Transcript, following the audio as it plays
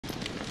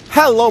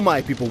Hello,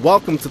 my people.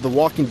 Welcome to The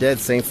Walking Dead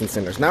Saints and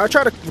Sinners. Now, I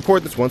tried to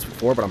record this once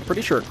before, but I'm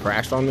pretty sure it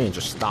crashed on me and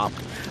just stopped.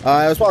 It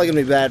was probably going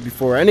to be bad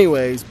before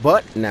anyways,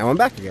 but now I'm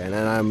back again,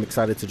 and I'm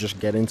excited to just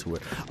get into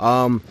it.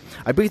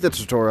 I beat the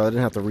tutorial. I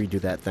didn't have to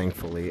redo that,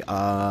 thankfully.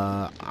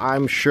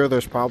 I'm sure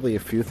there's probably a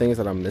few things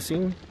that I'm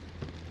missing.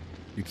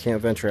 You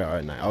can't venture out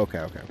at night.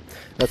 Okay.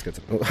 That's good.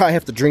 I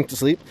have to drink to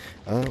sleep.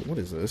 What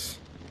is this?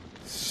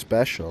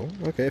 Special.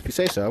 Okay, if you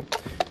say so.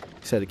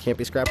 He said it can't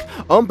be scrapped.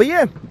 But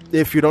yeah,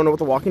 if you don't know what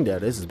The Walking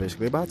Dead is, it's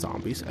basically about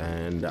zombies,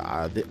 and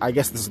I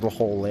guess this is the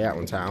whole layout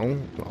in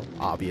town, well,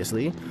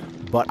 obviously,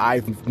 but I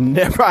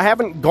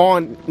haven't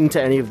gone into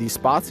any of these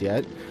spots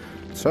yet,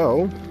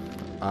 so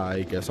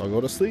I guess I'll go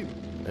to sleep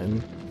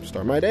and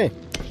start my day.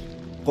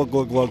 Glug,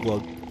 glug, glug,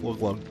 glug, glug,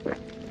 glug.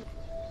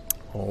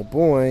 Oh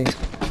boy.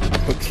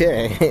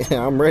 Okay,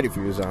 I'm ready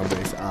for you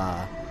zombies.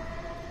 Yeah,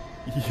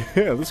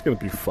 this is gonna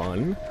be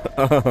fun.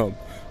 A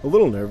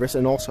little nervous,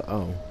 and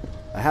also,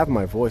 I have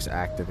my voice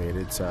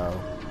activated, so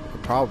you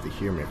can probably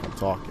hear me if I'm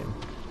talking.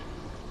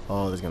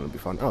 Oh, this is gonna be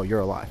fun. Oh,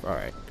 you're alive.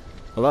 Alright.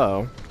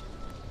 Hello?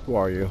 Who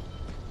are you?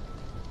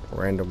 A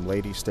random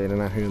lady standing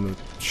out here in the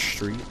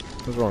street?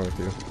 What's wrong with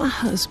you? My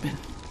husband.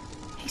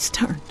 He's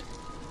turned.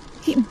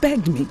 He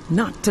begged me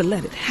not to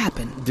let it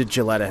happen. Did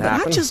you let it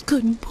happen? But I just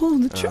couldn't pull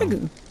the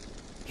trigger.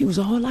 He was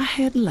all I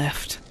had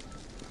left.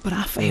 But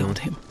I failed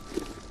him.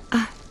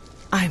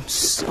 I'm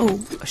so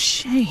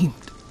ashamed.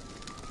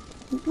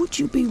 Would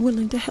you be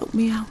willing to help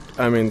me out?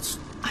 I mean,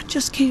 I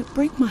just can't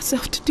bring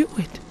myself to do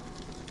it.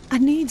 I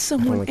need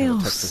someone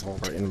else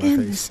to end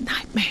this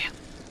nightmare.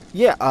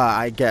 Yeah,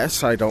 I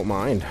guess I don't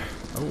mind.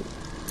 Oh.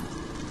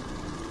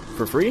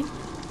 For free?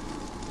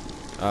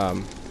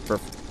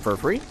 For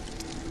free?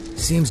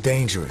 Seems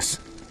dangerous.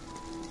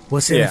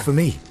 What's in it for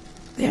me?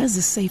 There's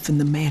a safe in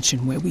the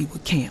mansion where we were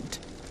camped.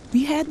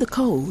 We had the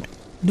code.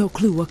 No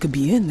clue what could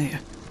be in there.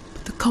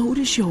 But the code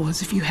is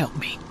yours if you help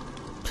me.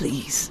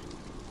 Please.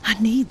 I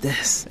need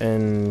this.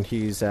 And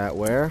he's at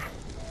where?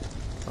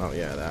 Oh,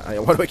 yeah,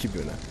 that. Why do I keep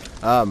doing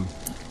that?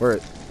 Where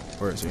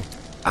is he?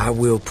 I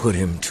will put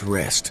him to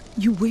rest.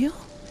 You will?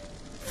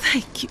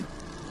 Thank you.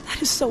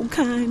 That is so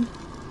kind.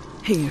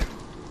 Here,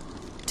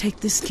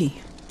 take this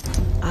key.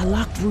 I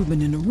locked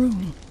Reuben in a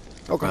room.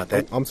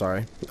 Okay, I'm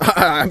sorry.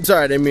 I'm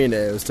sorry, I didn't mean it.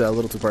 It was a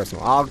little too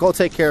personal. I'll go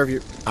take care of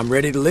you. I'm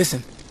ready to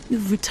listen.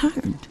 You've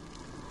returned.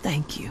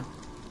 Thank you.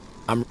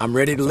 I'm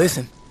ready to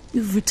listen.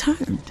 You've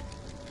returned.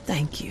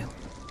 Thank you.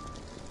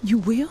 You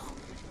will?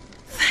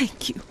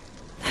 Thank you.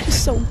 That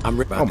is so... I'm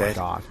ready about that.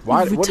 Oh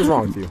my God. What is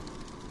wrong with you?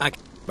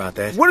 About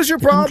that. What is your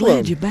problem? I'm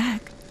glad you're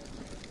back.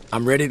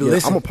 I'm ready to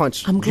listen. I'm gonna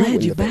punch I'm you glad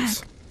in you're the back.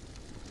 face.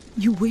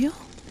 You will?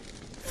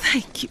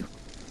 Thank you.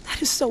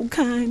 That is so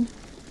kind.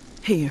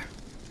 Here.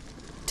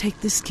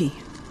 Take this key.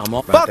 I'm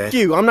all about that. Fuck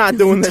you. I'm not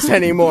doing this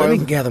anymore. Let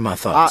me gather my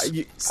thoughts.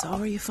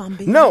 Sorry if I'm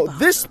being No, bothered.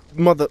 this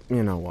mother...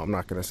 You know what? I'm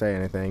not gonna say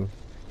anything.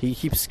 He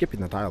keeps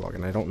skipping the dialogue,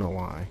 and I don't know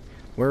why.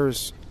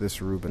 Where's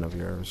this Reuben of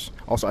yours?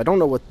 Also, I don't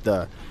know what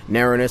the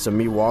narrowness of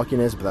me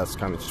walking is, but that's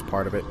kind of just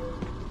part of it.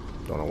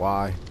 Don't know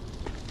why.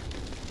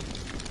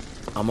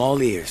 I'm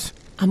all ears.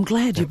 I'm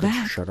glad you're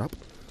back. Shut up.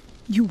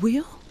 You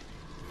will?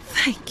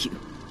 Thank you.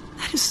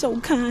 That is so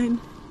kind.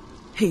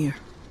 Here.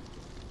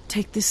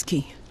 Take this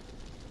key.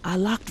 I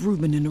locked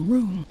Reuben in a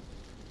room.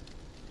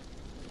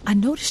 I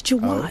noticed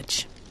your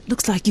watch.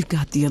 Looks like you've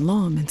got the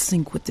alarm in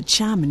sync with the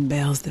chiming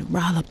bells that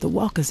rile up the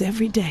walkers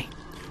every day.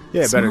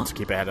 Yeah, Smart. better to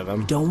keep ahead of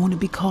them. Don't want to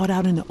be caught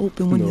out in the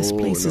open when this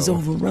place is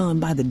overrun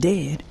by the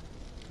dead.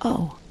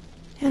 Oh,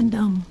 and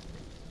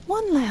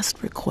one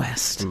last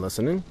request. I'm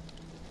listening.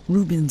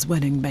 Reuben's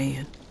wedding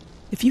band.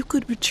 If you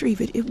could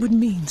retrieve it, it would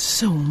mean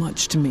so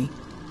much to me.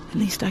 At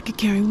least I could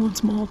carry one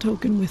small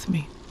token with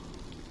me.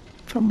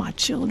 From my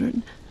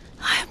children,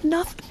 I have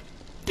nothing.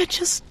 They're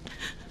just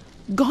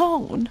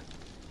gone.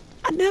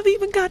 I never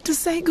even got to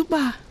say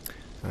goodbye.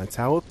 That's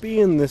how it be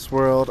in this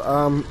world.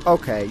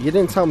 Okay, you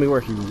didn't tell me where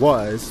he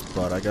was,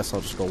 but I guess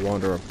I'll just go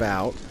wander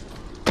about.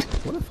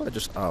 What if I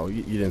just... Oh,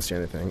 you didn't see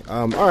anything.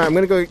 Alright, I'm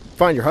gonna go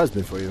find your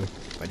husband for you,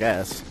 I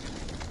guess.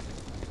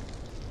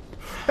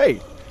 Hey!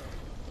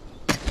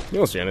 You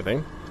don't see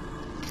anything.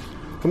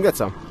 Come get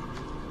some.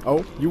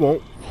 Oh, you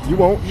won't. You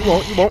won't.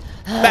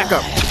 Back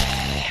up!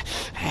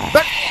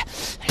 Back!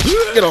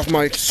 Get off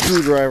my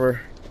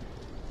screwdriver.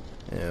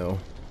 Ew.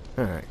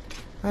 Alright,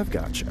 I've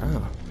got you.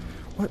 Oh.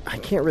 What? I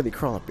can't really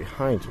crawl up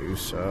behind you,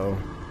 so...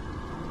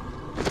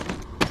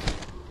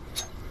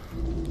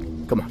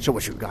 Come on, show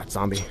what you got,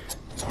 zombie.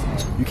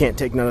 You can't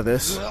take none of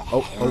this.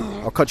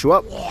 Oh, I'll cut you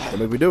up. Then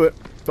maybe we do it.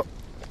 So...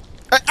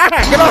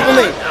 get off of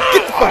me!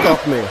 Get the fuck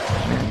off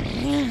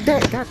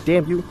me! God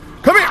damn you.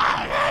 Come here!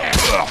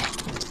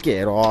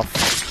 Get off.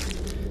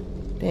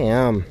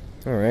 Damn.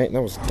 Alright,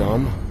 that was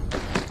dumb.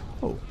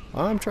 Oh,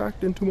 I'm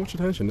attracting too much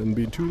attention and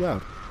being too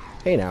loud.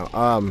 Hey now,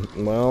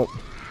 well...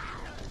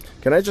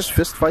 Can I just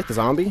fist fight the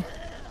zombie?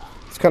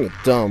 It's kind of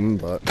dumb,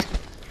 but...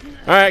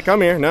 Alright, come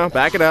here. No,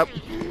 back it up.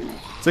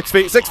 6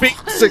 feet, 6 feet,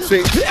 6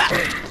 feet.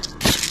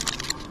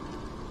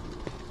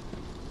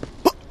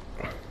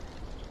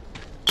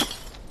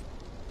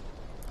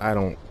 I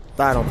don't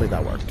I don't think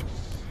that worked.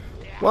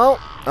 Well,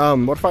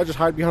 what if I just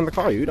hide behind the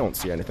car? You don't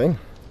see anything.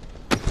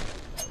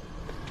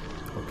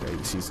 Okay,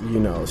 he sees, he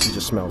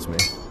just smells me.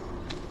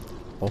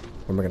 Oh,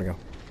 where am I gonna go?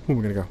 Where am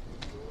I gonna go?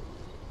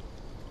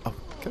 Oh,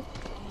 okay.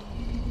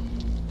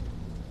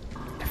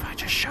 If I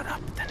just shut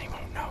up, then he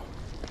won't know.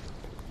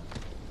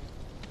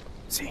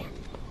 See?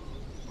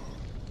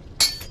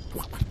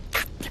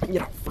 You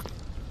know,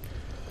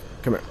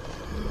 come here.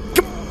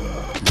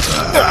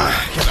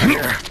 Come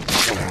here.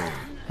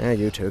 Yeah,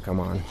 you too, come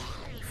on.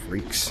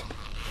 Freaks.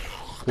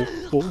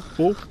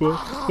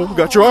 Oh,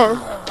 got your arm.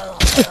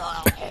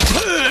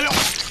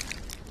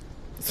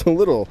 It's a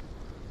little.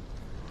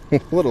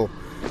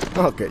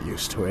 I'll get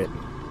used to it.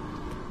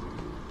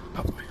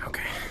 Oh,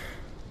 okay.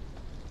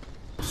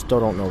 Still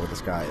don't know what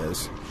this guy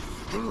is.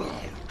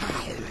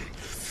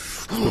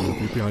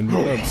 Behind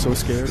me. I'm so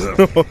scared.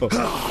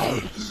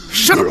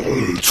 Shut up!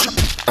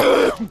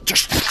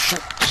 Just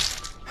shut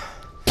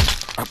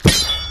up.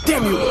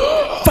 Damn you!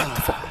 Fuck.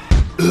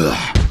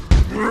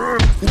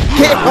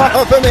 Get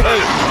off of me!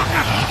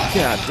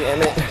 God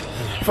damn it.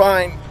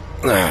 Fine.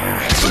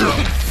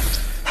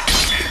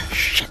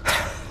 Shit.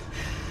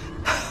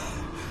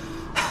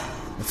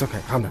 It's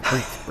okay. Calm down.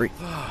 Breathe.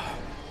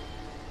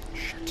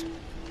 Shit.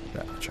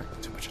 That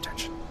attracted too much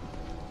attention.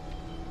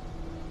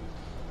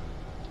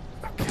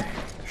 Okay.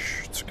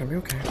 Shh, it's gonna be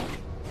okay.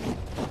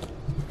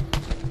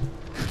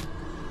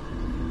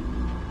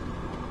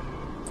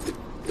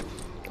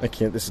 I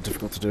can't. This is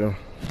difficult to do.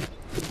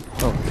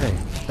 Okay.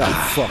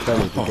 Oh, fuck. I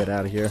need to get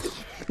out of here.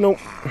 Nope.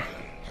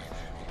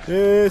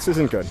 This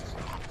isn't good.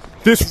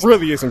 This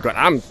really isn't good.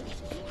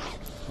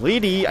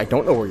 Lady, I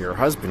don't know where your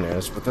husband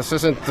is, but this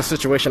isn't the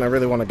situation I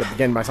really want to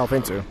get myself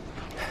into.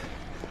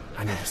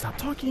 I need to stop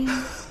talking.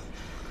 I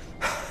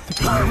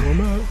think I know where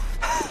I'm at.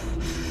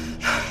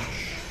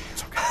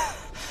 It's okay.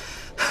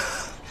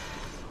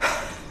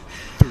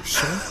 There's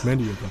so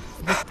many of them.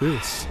 Fuck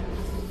this.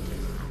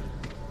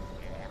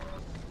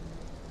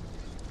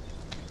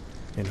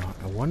 You know,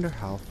 I wonder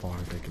how far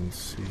they can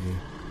see.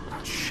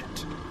 Oh,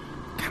 shit.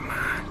 Come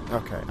on.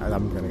 Okay,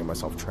 I'm gonna get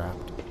myself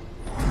trapped.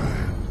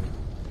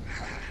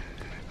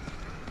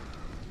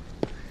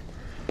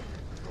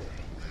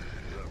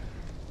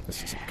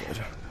 This isn't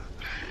good.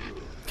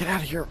 Get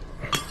out of here.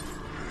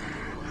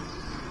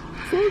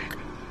 Fuck.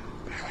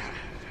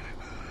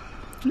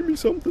 Give me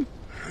something.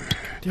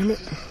 Damn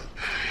it.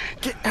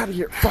 Get out of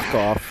here. Fuck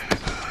off.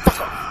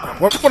 Fuck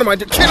off. What am I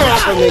doing? Get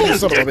off of me, you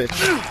son of a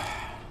bitch.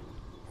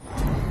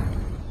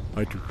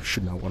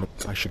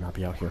 I should not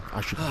be out here.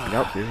 I should not be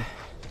out here.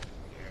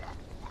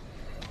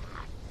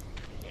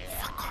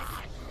 Fuck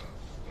off.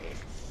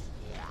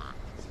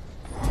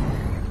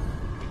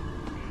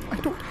 I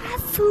don't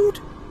have food.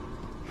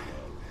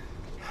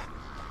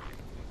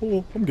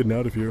 Oh, I'm getting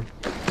out of here.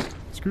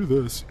 Screw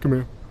this. Come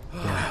here.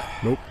 Yeah.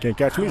 Nope, can't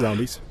catch me,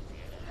 zombies.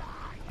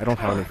 I don't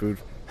have any food.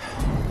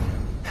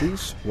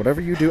 Please,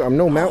 whatever you do, I'm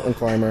no mountain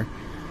climber.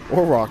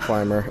 Or rock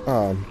climber,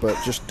 but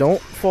just don't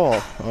fall,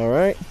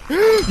 alright?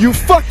 You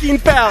fucking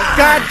fell!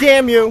 God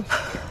damn you!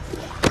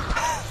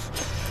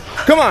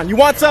 Come on, you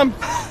want some?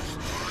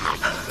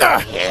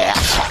 Damn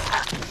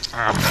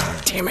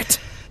it.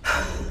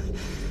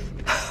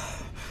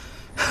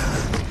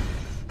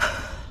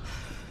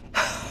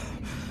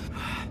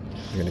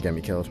 You're gonna get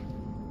me killed.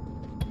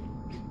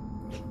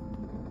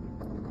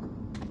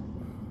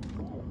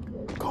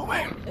 Go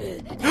away.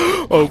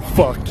 Oh,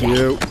 fuck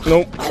you.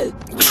 Nope.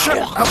 Shut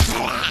up.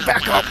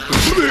 Back up.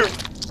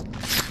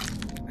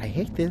 I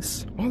hate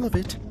this. All of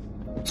it.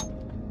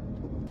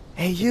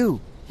 Hey, you.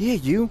 Yeah,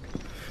 you.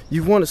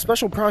 You've won a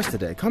special prize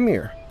today. Come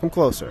here. Come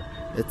closer.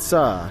 It's,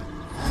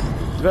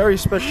 very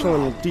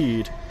special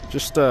indeed.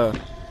 Just,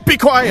 be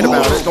quiet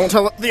about it. Don't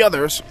tell the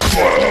others.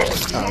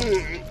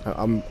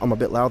 I'm a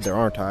bit loud there,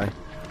 aren't I?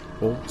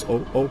 Oh.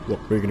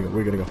 Look, where are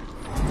you gonna go?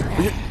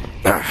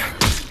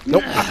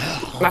 Nope.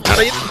 Not that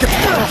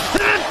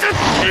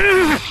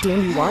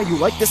Damn you, why you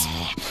like this?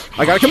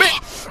 I gotta commit!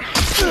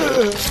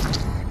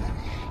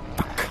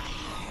 Fuck.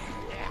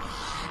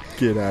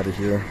 Get out of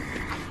here.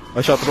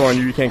 I shut the door on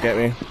you, you can't get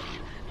me.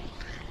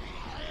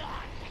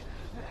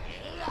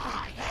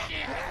 I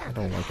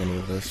don't like any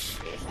of this.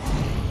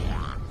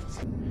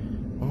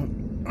 Well,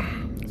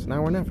 it's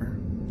now or never.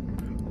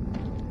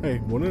 Hey,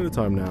 one at a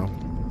time now.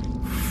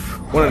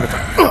 One at a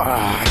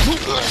time.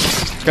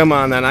 Come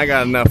on then, I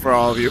got enough for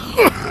all of you.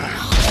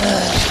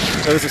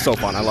 Oh, this is so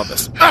fun, I love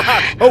this.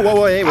 Oh,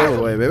 whoa, wait.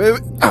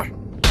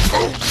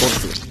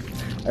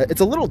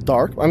 It's a little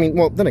dark. I mean,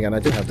 well, then again, I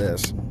did have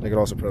this. I could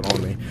also put it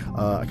on me.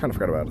 I kind of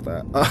forgot about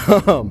that.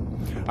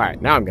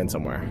 Alright, now I'm getting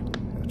somewhere.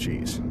 Oh,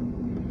 jeez.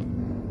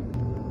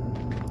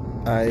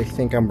 I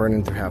think I'm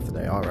burning through half the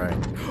day. Alright.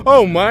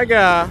 Oh my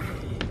god!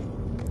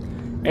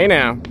 Hey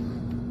now.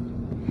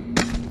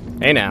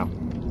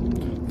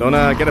 Don't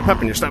get a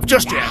pep in your step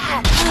just yet.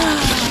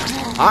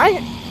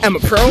 I am a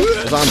pro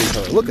zombie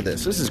killer. Look at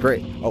this. This is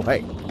great. Oh,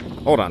 hey.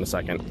 Hold on a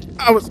second.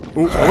 I wasn't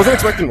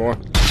expecting more.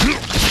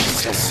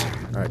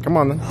 Alright, come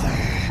on then. You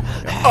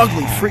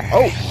ugly freak.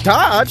 Oh,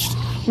 dodged?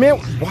 Man,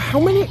 how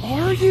many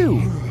are you?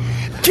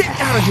 Get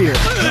out of here!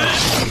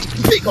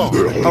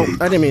 Oh,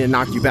 I didn't mean to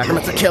knock you back. I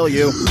meant to kill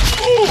you.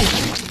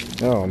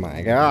 Oh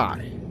my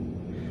god.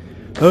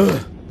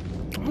 Ugh.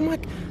 Oh my...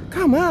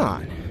 Come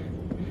on.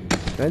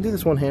 Can I do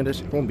this one-handed?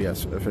 It won't be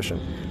as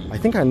efficient. I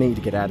think I need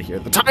to get out of here.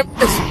 The time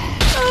is...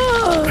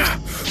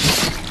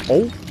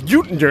 Oh,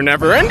 you're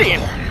never ending!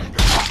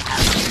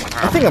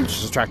 I think I'm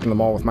just distracting them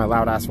all with my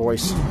loud-ass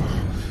voice.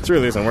 This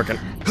really isn't working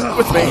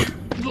with me.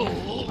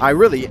 I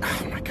really...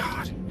 Oh my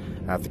god.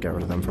 I have to get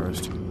rid of them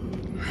first.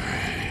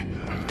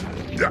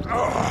 Get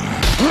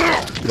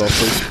off,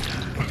 please.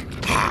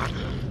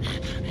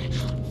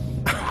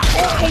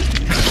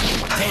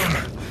 Damn.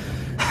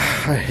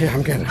 Yeah,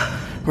 I'm getting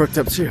worked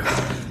up too.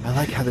 I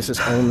like how this is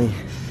only...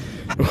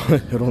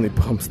 it only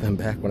bumps them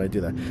back when I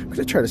do that. I'm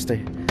gonna try to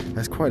stay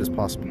as quiet as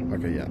possible.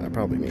 Okay, yeah, I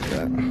probably need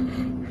that.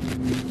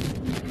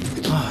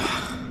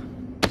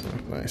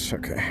 Nice,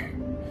 okay.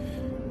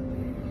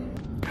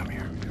 Come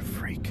here, you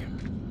freak.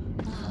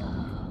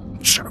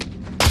 Shut up.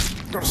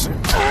 Go to sleep.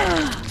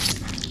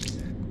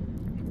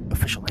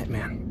 Official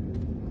hitman.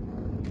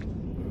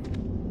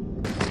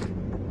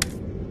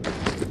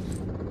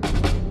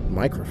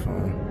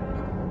 Microphone.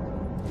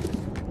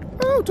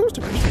 Oh,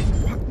 toaster.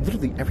 What?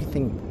 Literally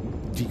everything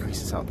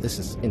decreases out. This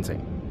is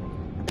insane.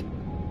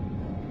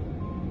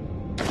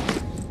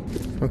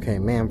 Okay,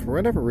 ma'am, for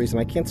whatever reason,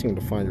 I can't seem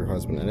to find your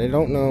husband, and I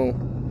don't know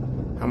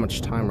how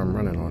much time I'm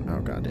running on.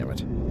 Oh, god damn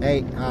it.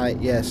 Hey,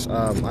 yes,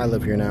 I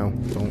live here now.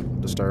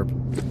 Don't disturb.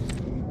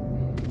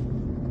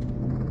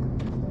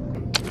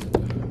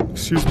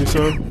 Excuse me,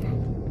 sir.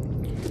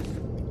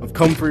 I've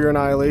come for your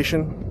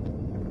annihilation.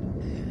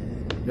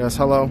 Yes,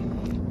 hello.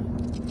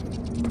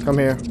 Come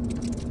here.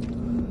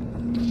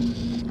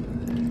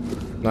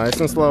 Nice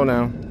and slow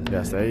now.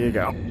 Yes, there you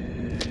go.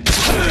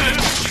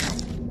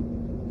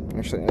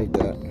 Actually, I need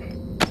that.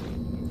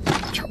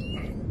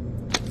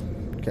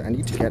 Okay, I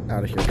need to get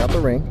out of here. Got the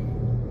ring.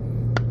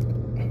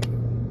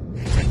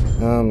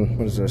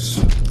 What is this?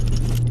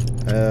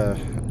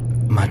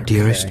 My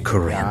dearest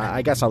Corinne,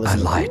 I guess I'll listen.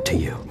 I lied to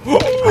you.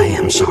 I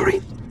am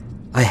sorry.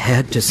 I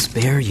had to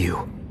spare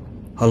you.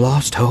 A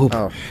lost hope.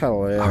 Oh,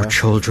 hell yeah. Our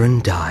children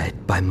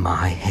died by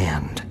my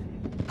hand.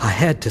 I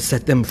had to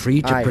set them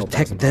free to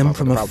protect them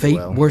from a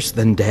fate worse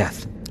than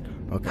death.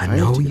 Okay, I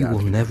know you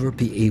will never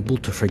be able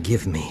to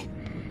forgive me,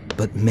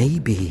 but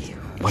maybe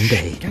one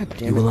day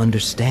you will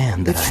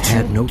understand that I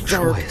had no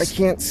choice. I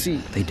can't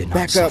see. They did not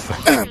back up.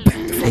 suffer.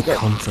 Take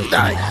comfort in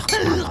that,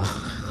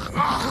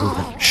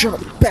 Mama. Shut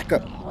up. Back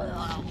up.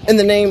 In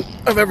the name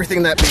of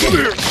everything that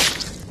began.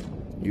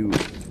 You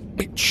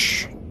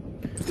bitch.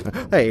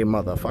 Hey,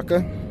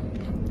 motherfucker.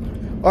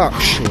 Oh,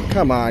 shit.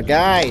 Come on,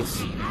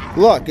 guys.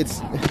 Look,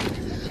 it's...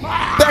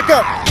 Back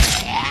up!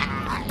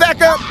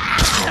 Back up!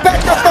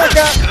 Back up, back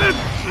up!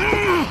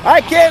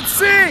 I can't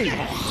see!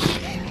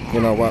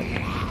 You know what?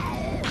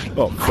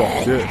 Oh,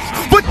 fuck this.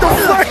 What the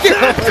fuck?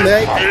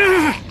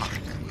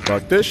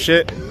 Fuck this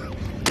shit.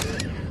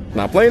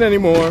 Not playing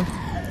anymore.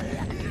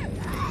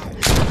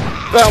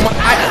 Well,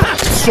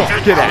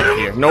 get out of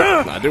here.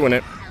 Nope, not doing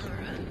it.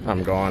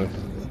 I'm gone.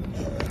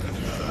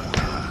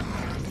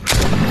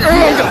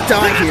 I'm gonna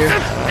die here.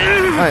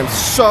 I am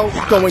so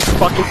going to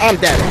fucking... I'm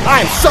dead.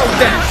 I am so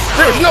dead.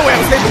 There's no way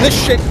I'm saving this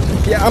shit.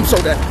 Yeah, I'm so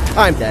dead.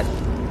 I'm dead.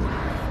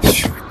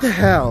 What the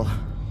hell?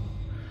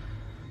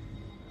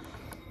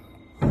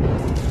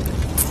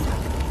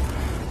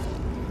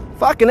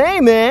 Fucking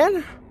A,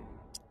 man.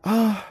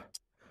 Alright,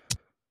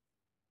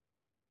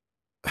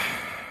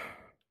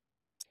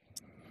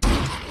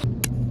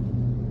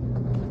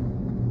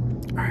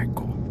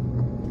 cool.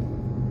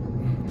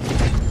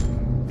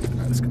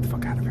 Alright, let's get the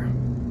fuck out of here.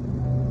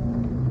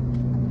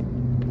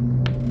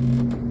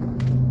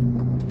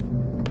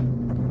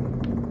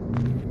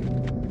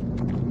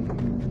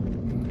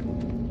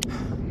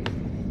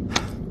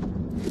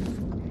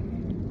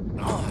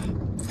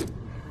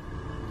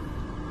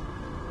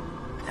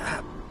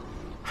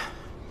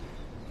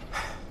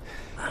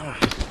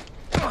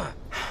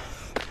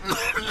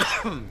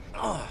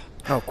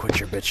 Oh, quit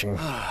your bitching.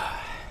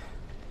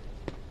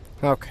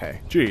 Okay,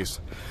 jeez.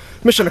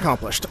 Mission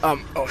accomplished. Oh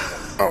no,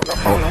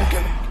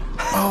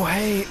 oh,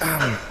 hey,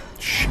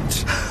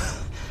 shit.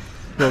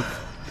 Look.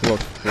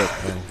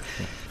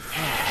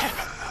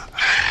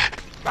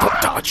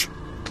 Don't dodge.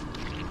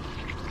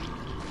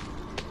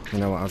 You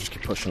know what, I'll just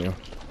keep pushing you.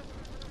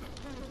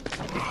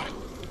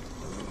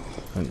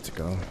 I need to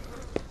go.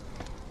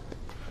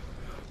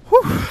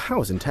 Whew, that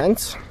was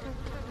intense.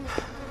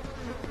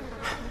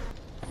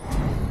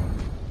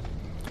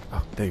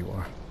 Oh, there you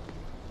are.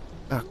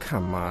 Oh,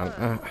 come on.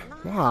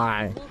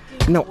 Why?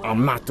 No,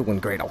 I'm not doing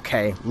great,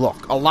 okay?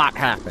 Look, a lot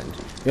happened.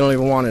 You don't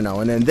even want to know.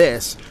 And then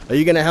this. Are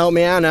you going to help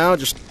me out now?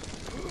 Just...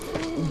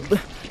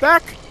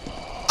 back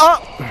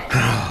up!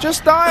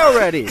 Just die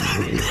already!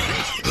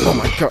 Oh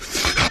my god.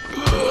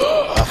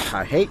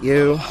 I hate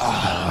you.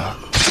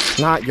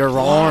 Not your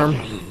arm.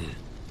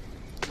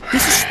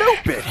 This is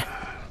stupid!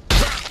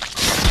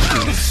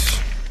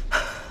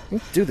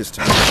 Don't do this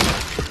to me.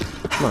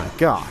 My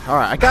god.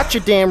 Alright, I got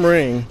your damn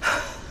ring.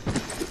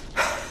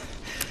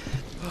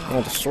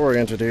 I'm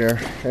disoriented here.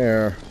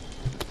 Here.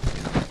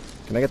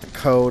 Can I get the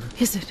code?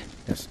 Is it?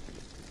 Yes.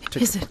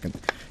 Is it?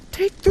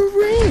 Take the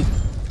ring!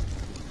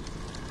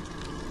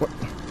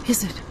 What?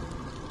 Is it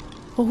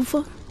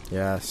over?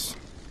 Yes.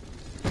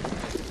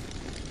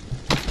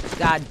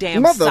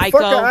 Goddamn Motherfucker,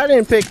 psycho. I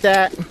didn't pick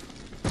that.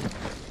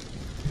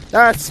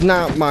 That's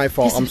not my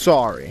fault. I'm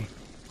sorry.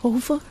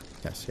 Over?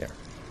 Yes, here.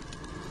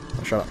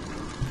 Oh, shut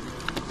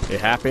up. You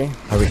happy?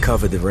 I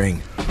recovered the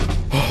ring.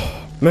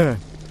 Man.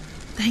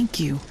 Thank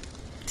you.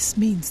 This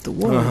means the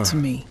world to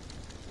me.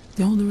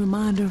 The only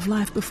reminder of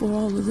life before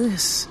all of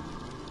this.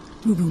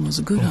 Reuben was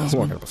a good I'm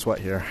husband working up a sweat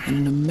here. and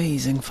an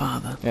amazing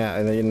father. Yeah,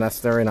 and that's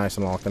very nice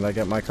and all. Can I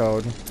get my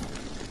code?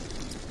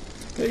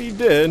 Yeah, you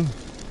did.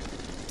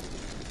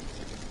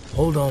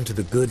 Hold on to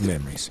the good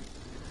memories.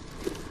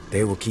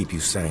 They will keep you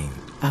sane.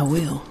 I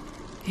will.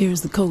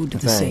 Here's the code to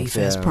the Thanks,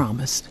 safe as yeah.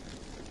 promised.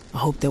 I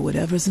hope that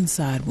whatever's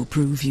inside will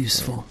prove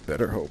useful.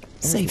 Better hope.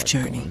 Safe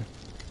journey.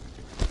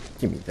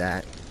 Give me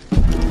that.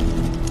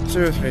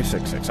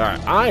 0366.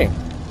 Alright, I'm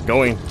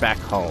going back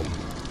home.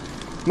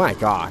 My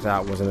god,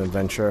 that was an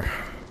adventure.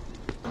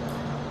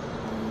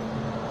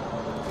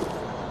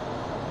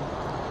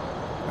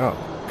 Oh,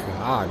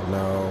 god,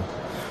 no.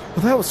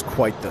 Well, that was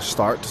quite the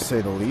start, to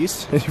say the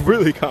least. It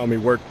really got me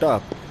worked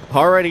up.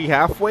 Already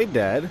halfway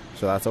dead,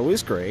 so that's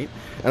always great.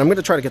 And I'm going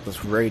to try to get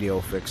this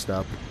radio fixed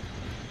up.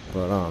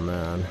 But, oh,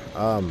 man.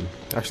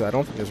 Actually, I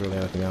don't think there's really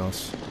anything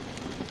else.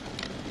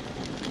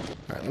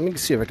 Alright, let me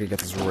see if I can get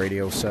this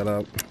radio set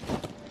up.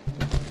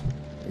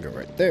 Go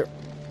right there.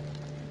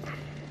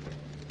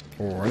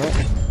 Or not.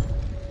 Okay,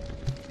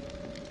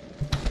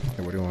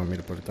 where do you want me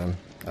to put it then?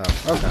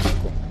 Oh, okay,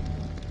 cool.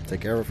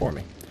 Take care of it for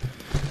me.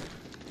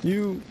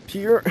 You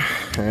here,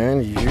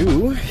 and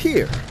you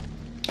here.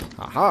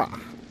 Aha.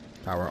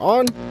 Power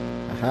on.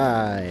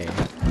 Hi.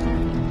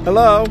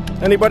 Hello?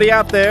 Anybody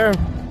out there?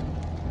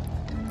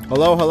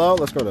 Hello, hello?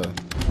 Let's go to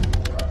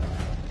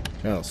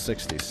channel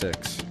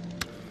 66.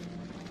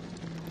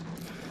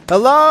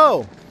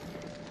 Hello?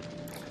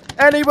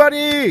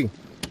 Anybody?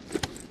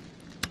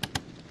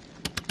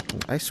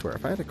 I swear,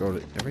 if I had to go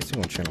to every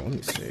single channel, let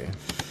me see.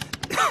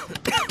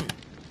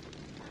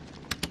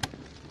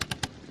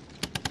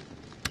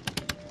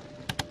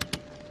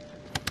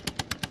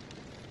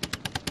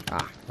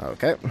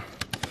 Okay.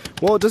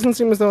 Well, it doesn't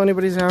seem as though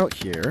anybody's out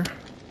here.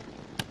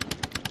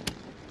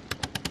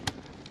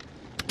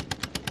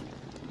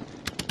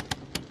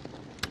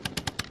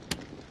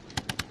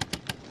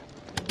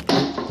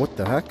 What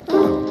the heck?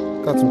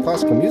 Oh, got some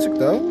classical music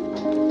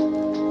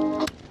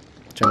though.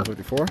 Channel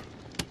 54.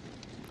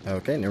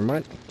 Okay, never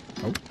mind.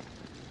 Oh.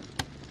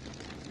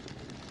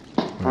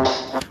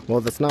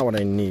 Well, that's not what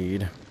I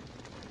need.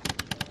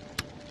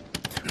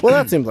 Well,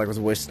 that seems like it was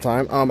a waste of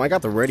time. I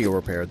got the radio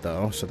repaired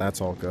though, so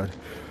that's all good.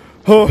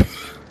 Oh,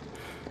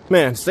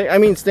 man,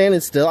 standing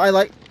still.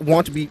 I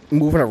want to be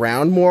moving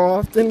around more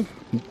often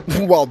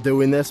while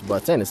doing this,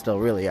 but standing still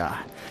really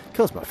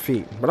kills my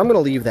feet. But I'm gonna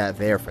leave that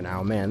there for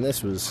now. Man,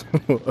 this was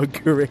a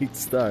great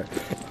start.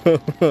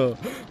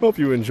 Hope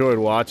you enjoyed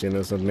watching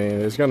this with me.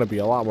 There's gonna be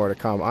a lot more to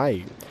come.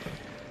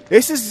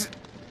 Is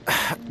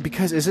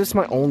this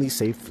my only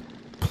safe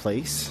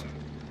place?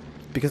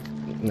 Because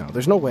no,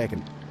 there's no way I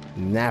can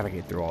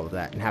navigate through all of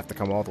that and have to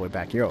come all the way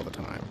back here all the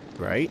time,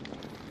 right?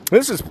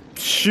 This is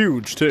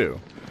huge too.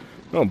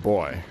 Oh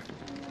boy,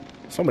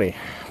 so many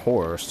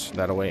horrors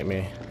that await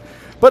me.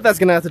 But that's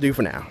gonna have to do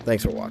for now.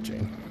 Thanks for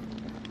watching.